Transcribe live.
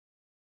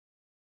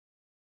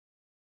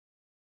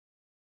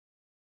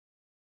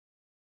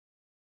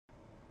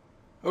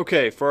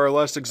Okay, for our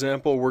last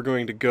example, we're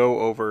going to go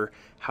over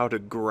how to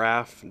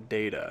graph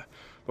data.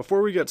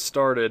 Before we get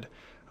started,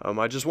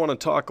 I just want to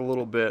talk a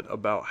little bit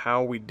about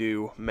how we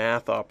do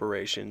math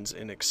operations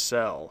in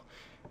Excel.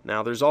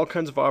 Now, there's all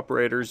kinds of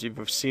operators.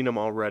 You've seen them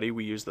already.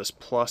 We use this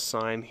plus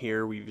sign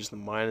here. We've used the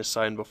minus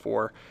sign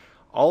before.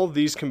 All of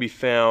these can be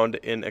found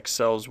in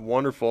Excel's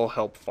wonderful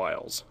help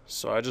files.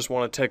 So I just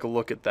want to take a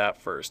look at that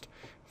first.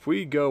 If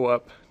we go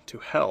up to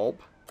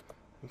help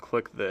and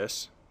click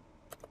this,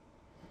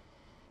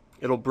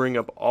 it'll bring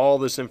up all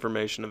this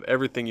information of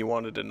everything you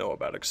wanted to know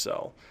about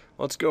Excel.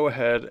 Let's go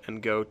ahead and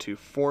go to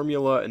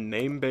Formula and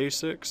Name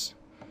Basics,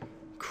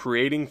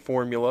 Creating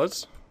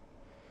Formulas,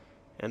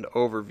 and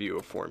Overview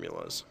of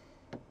Formulas.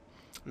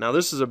 Now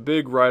this is a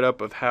big write-up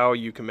of how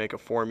you can make a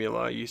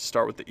formula. You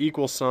start with the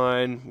equal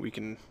sign, we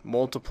can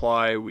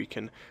multiply, we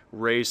can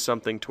raise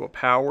something to a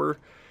power.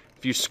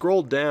 If you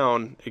scroll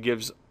down, it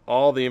gives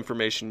all the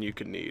information you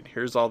could need.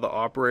 Here's all the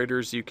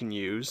operators you can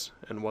use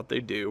and what they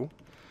do.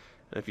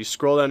 And if you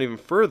scroll down even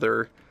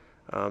further,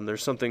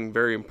 there's something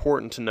very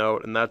important to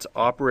note, and that's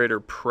operator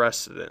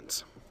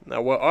precedence.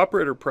 Now what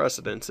operator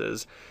precedence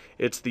is,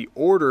 it's the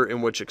order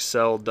in which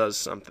Excel does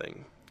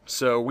something.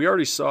 So we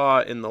already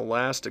saw in the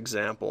last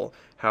example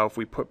how if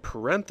we put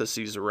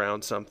parentheses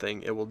around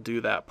something, it will do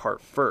that part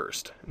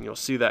first. And you'll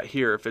see that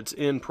here. If it's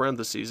in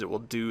parentheses, it will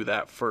do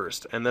that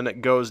first. And then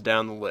it goes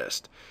down the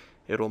list.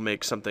 It'll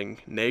make something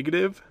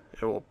negative,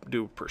 it will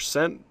do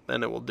percent,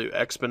 then it will do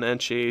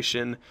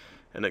exponentiation,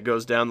 and it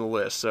goes down the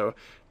list. So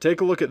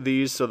take a look at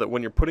these so that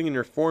when you're putting in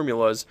your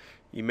formulas,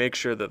 you make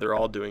sure that they're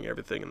all doing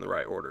everything in the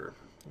right order.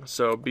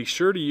 So be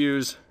sure to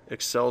use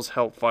Excel's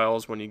help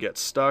files when you get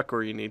stuck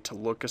or you need to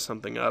look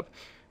something up,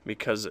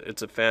 because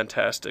it's a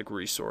fantastic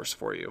resource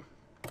for you.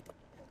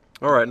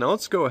 Alright, now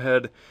let's go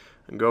ahead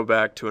and go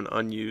back to an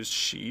unused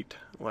sheet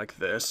like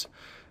this,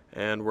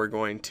 and we're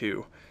going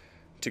to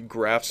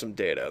graph some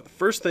data. The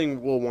first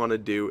thing we'll want to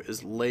do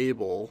is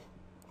label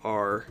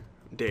our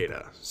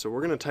data. So we're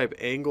going to type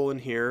angle in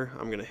here.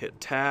 I'm going to hit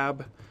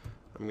tab.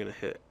 I'm going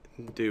to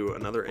do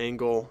another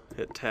angle,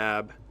 hit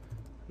tab,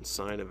 and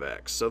sine of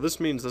x. So this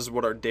means this is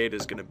what our data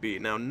is going to be.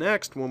 Now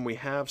next, when we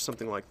have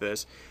something like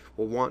this,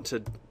 we'll want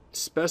to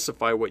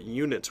specify what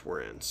units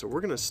we're in. So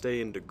we're going to stay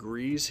in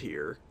degrees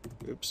here.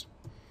 Oops.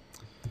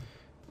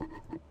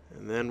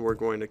 And then we're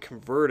going to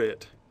convert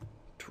it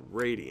to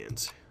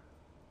radians.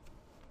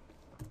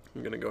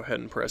 I'm going to go ahead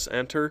and press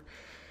enter.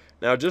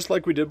 Now just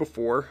like we did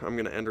before, I'm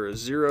going to enter a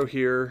 0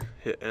 here,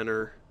 hit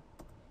enter,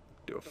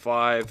 do a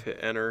 5, hit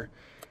enter,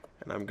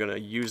 and I'm going to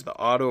use the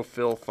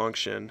autofill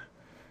function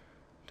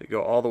to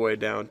go all the way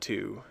down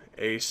to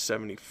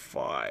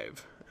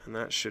A75, and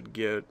that should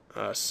get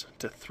us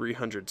to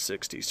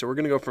 360. So we're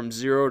going to go from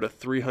 0 to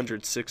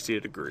 360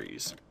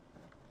 degrees.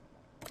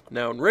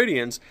 Now in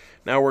radians,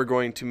 now we're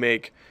going to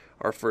make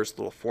our first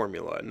little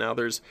formula. Now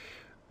there's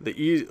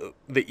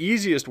the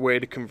easiest way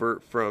to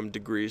convert from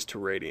degrees to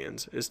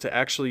radians is to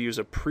actually use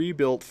a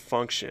pre-built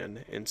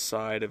function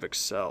inside of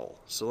Excel.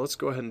 So let's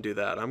go ahead and do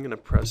that. I'm going to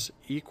press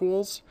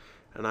equals,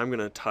 and I'm going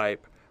to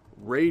type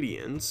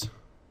radians,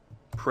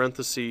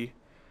 parenthesis,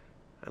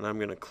 and I'm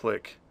going to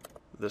click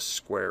this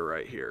square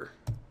right here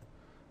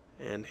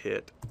and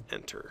hit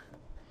enter.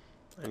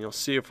 And you'll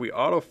see if we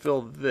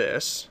autofill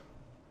this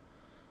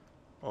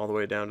all the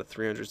way down to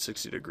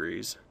 360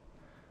 degrees,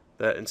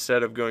 that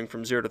instead of going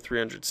from 0 to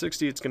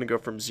 360, it's going to go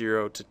from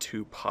 0 to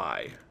 2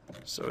 pi.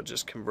 So it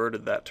just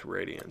converted that to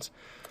radians.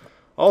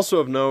 Also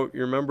of note,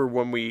 you remember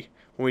when we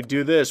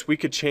do this, we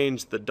could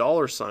change the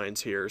dollar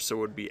signs here so it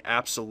would be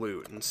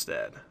absolute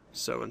instead.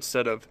 So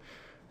instead of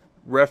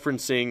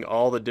referencing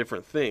all the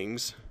different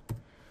things,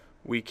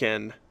 we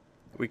can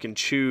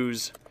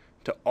choose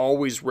to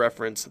always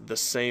reference the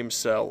same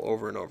cell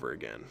over and over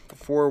again.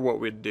 Before, what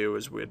we'd do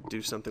is we'd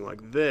do something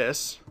like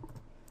this,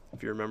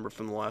 if you remember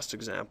from the last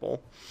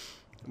example.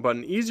 But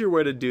an easier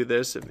way to do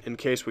this, in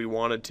case we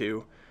wanted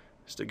to,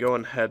 is to go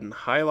ahead and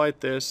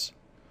highlight this.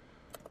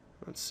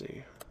 Let's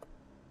see.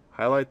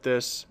 Highlight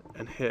this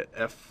and hit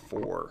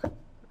F4,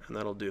 and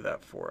that'll do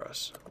that for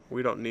us.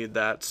 We don't need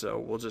that, so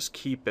we'll just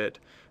keep it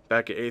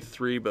back at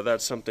A3, but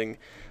that's something,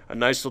 a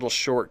nice little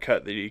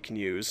shortcut that you can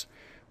use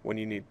when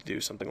you need to do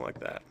something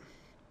like that.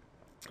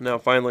 Now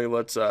finally,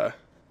 let's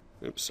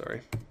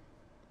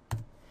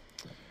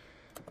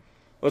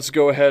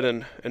go ahead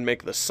and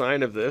make the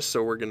sign of this.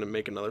 So we're going to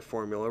make another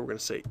formula. We're going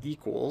to say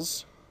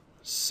equals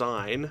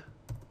sine,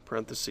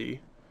 parenthesis,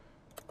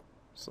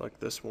 select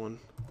this one,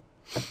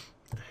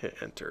 hit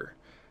enter.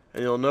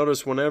 And you'll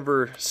notice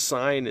whenever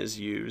sine is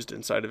used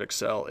inside of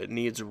Excel, it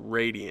needs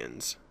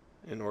radians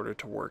in order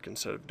to work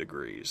instead of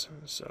degrees.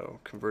 So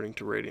converting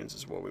to radians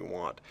is what we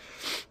want.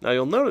 Now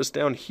you'll notice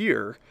down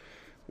here,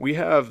 we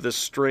have this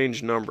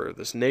strange number,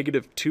 this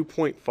negative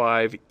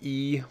 2.5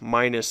 e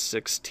minus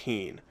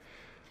 16.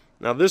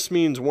 Now this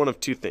means one of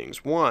two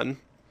things. One,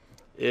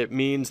 it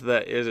means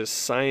that it is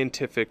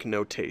scientific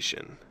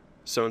notation.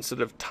 So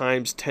instead of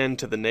times 10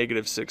 to the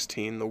negative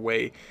 16, the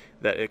way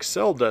that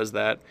Excel does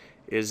that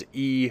is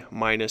e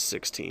minus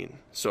 16.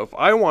 So if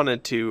I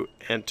wanted to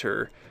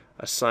enter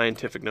a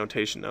scientific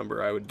notation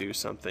number, I would do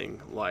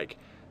something like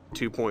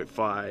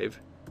 2.5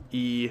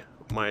 e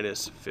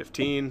minus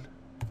 15,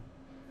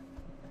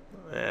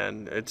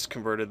 and it's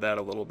converted that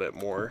a little bit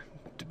more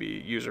to be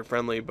user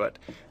friendly, but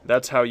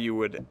that's how you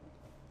would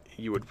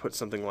put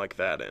something like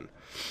that in.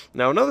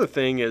 Now another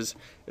thing is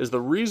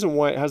the reason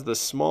why it has this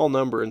small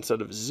number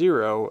instead of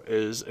 0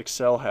 is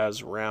Excel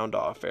has round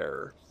off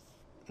error.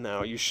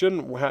 Now you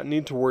shouldn't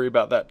need to worry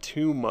about that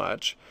too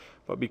much,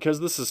 but because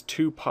this is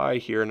 2 pi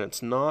here and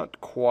it's not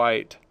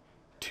quite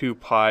 2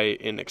 pi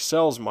in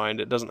Excel's mind,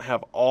 it doesn't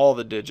have all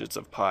the digits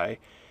of pi,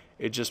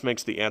 it just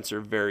makes the answer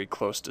very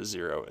close to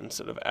 0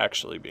 instead of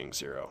actually being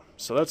 0.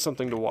 So that's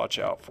something to watch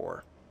out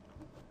for.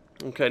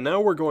 Okay, now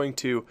we're going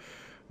to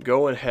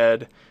go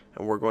ahead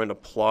and we're going to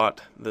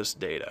plot this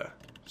data.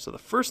 So the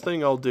first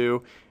thing I'll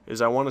do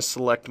is I want to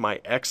select my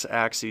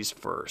x-axis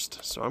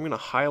first. So I'm going to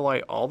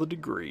highlight all the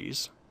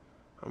degrees.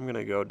 I'm going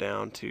to go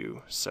down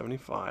to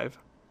 75.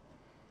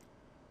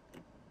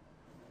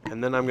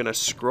 And then I'm going to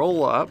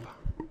scroll up.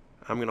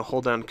 I'm going to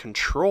hold down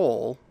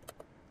Control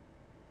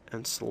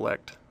and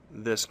select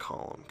this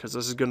column, because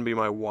this is going to be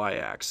my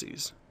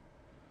y-axis.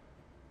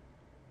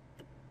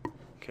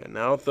 Okay,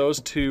 now with those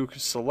two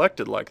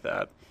selected like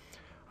that,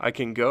 I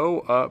can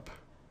go up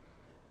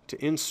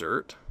to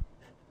Insert.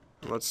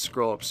 Let's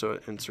scroll up so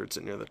it inserts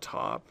it near the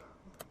top.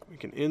 We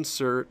can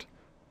insert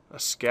a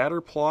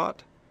scatter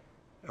plot,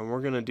 and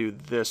we're going to do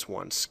this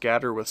one,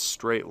 scatter with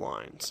straight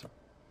lines.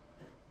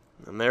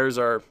 And there's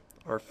our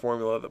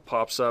formula that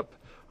pops up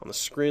on the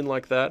screen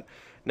like that.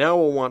 Now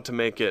we'll want to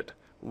make it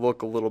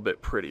look a little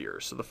bit prettier.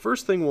 So the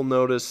first thing we'll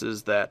notice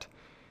is that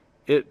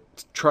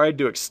it tried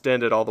to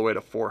extend it all the way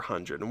to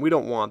 400, and we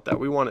don't want that.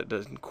 We want it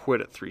to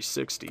quit at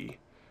 360.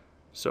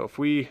 So if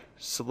we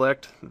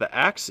select the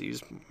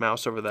axes,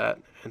 mouse over that,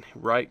 and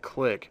right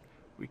click,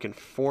 we can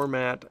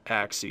format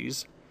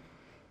axes.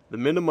 The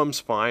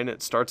minimum's fine,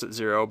 it starts at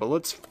 0, but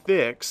let's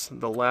fix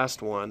the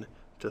last one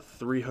to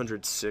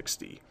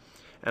 360.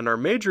 And our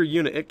major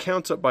unit, it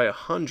counts up by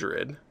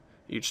 100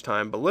 each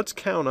time, but let's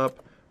count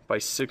up by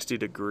 60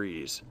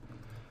 degrees.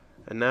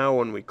 And now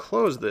when we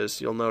close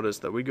this, you'll notice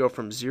that we go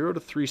from 0 to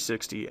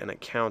 360 and it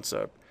counts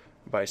up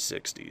by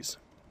 60s.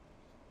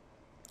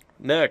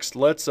 Next,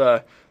 let's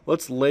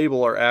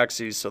label our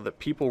axes so that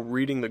people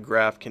reading the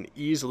graph can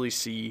easily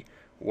see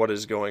what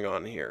is going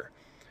on here.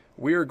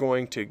 We are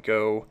going to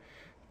go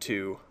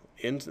to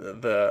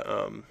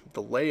the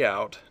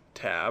Layout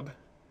tab,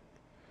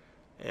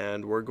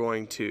 and we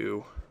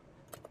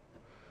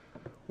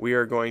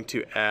are going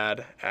to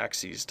add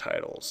axes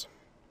titles.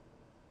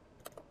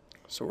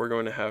 So we're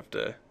going to have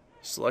to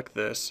select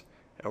this,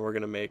 and we're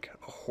going to make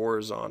a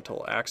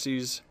horizontal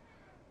axes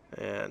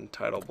and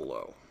title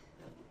below.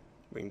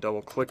 We can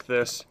double click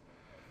this,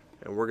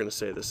 and we're going to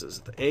say this is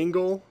the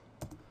angle,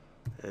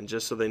 and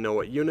just so they know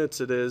what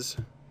units it is,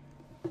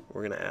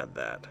 we're going to add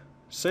that.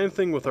 Same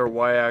thing with our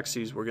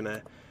y-axis. We're going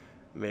to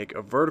make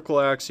a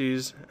vertical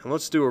axis, and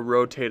let's do a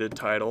rotated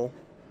title,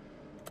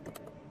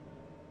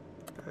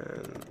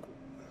 and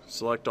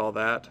select all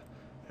that.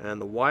 And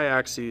the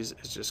y-axis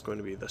is just going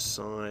to be the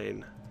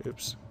sign,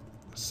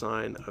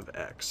 sign of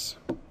x.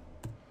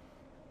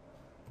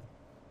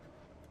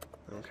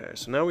 Okay,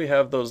 so now we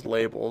have those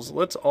labels.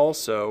 Let's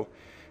also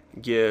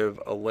give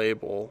a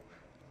label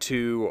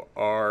to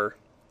our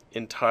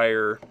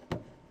entire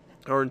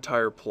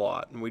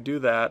plot, and we do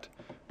that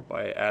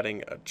by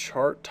adding a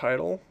chart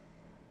title,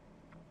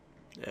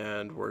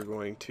 and we're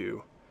going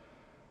to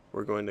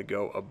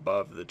go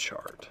above the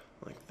chart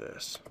like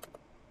this.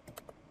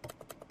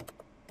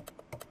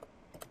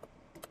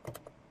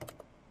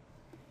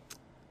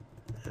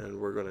 And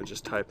we're going to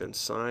just type in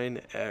sine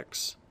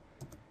x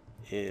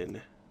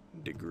in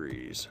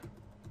degrees.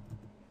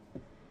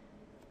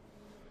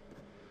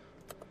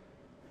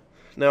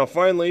 Now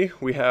finally,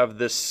 we have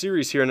this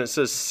series here, and it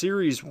says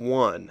series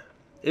 1.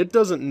 It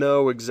doesn't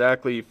know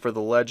exactly for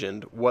the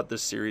legend what the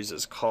series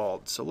is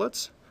called, so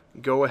let's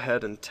go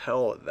ahead and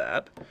tell it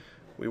that.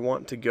 We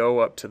want to go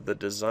up to the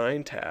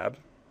Design tab,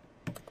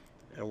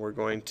 and we're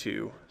going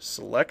to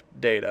select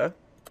Data,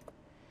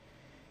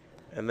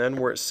 and then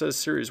where it says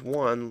series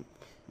 1,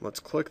 let's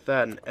click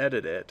that and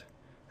edit it,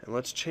 and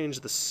let's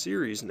change the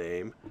series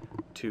name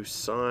to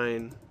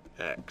sine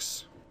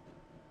x.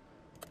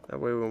 That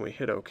way when we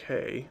hit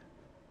OK,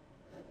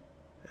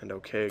 and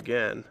OK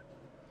again,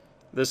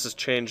 this is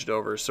changed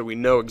over so we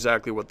know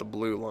exactly what the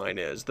blue line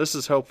is. This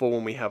is helpful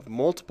when we have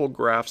multiple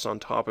graphs on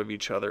top of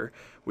each other.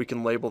 We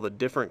can label the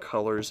different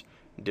colors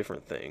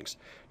different things.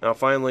 Now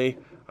finally,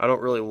 I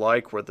don't really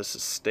like where this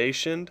is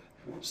stationed,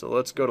 so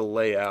let's go to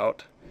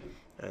Layout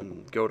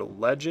and go to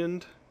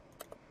Legend,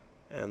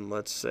 and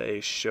let's say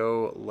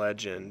show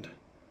legend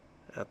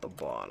at the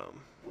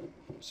bottom.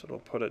 So it'll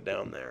put it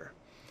down there.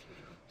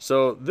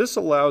 So this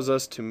allows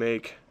us to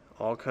make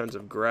all kinds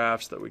of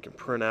graphs that we can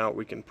print out.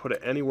 We can put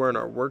it anywhere in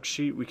our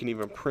worksheet. We can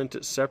even print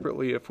it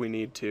separately if we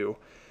need to.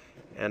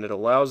 And it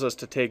allows us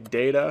to take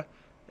data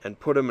and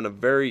put them in a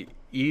very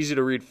easy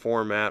to read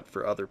format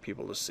for other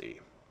people to see.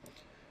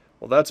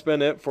 Well, that's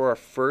been it for our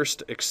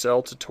first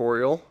Excel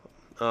tutorial.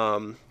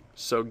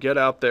 So get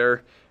out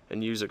there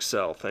and use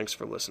Excel. Thanks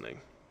for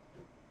listening.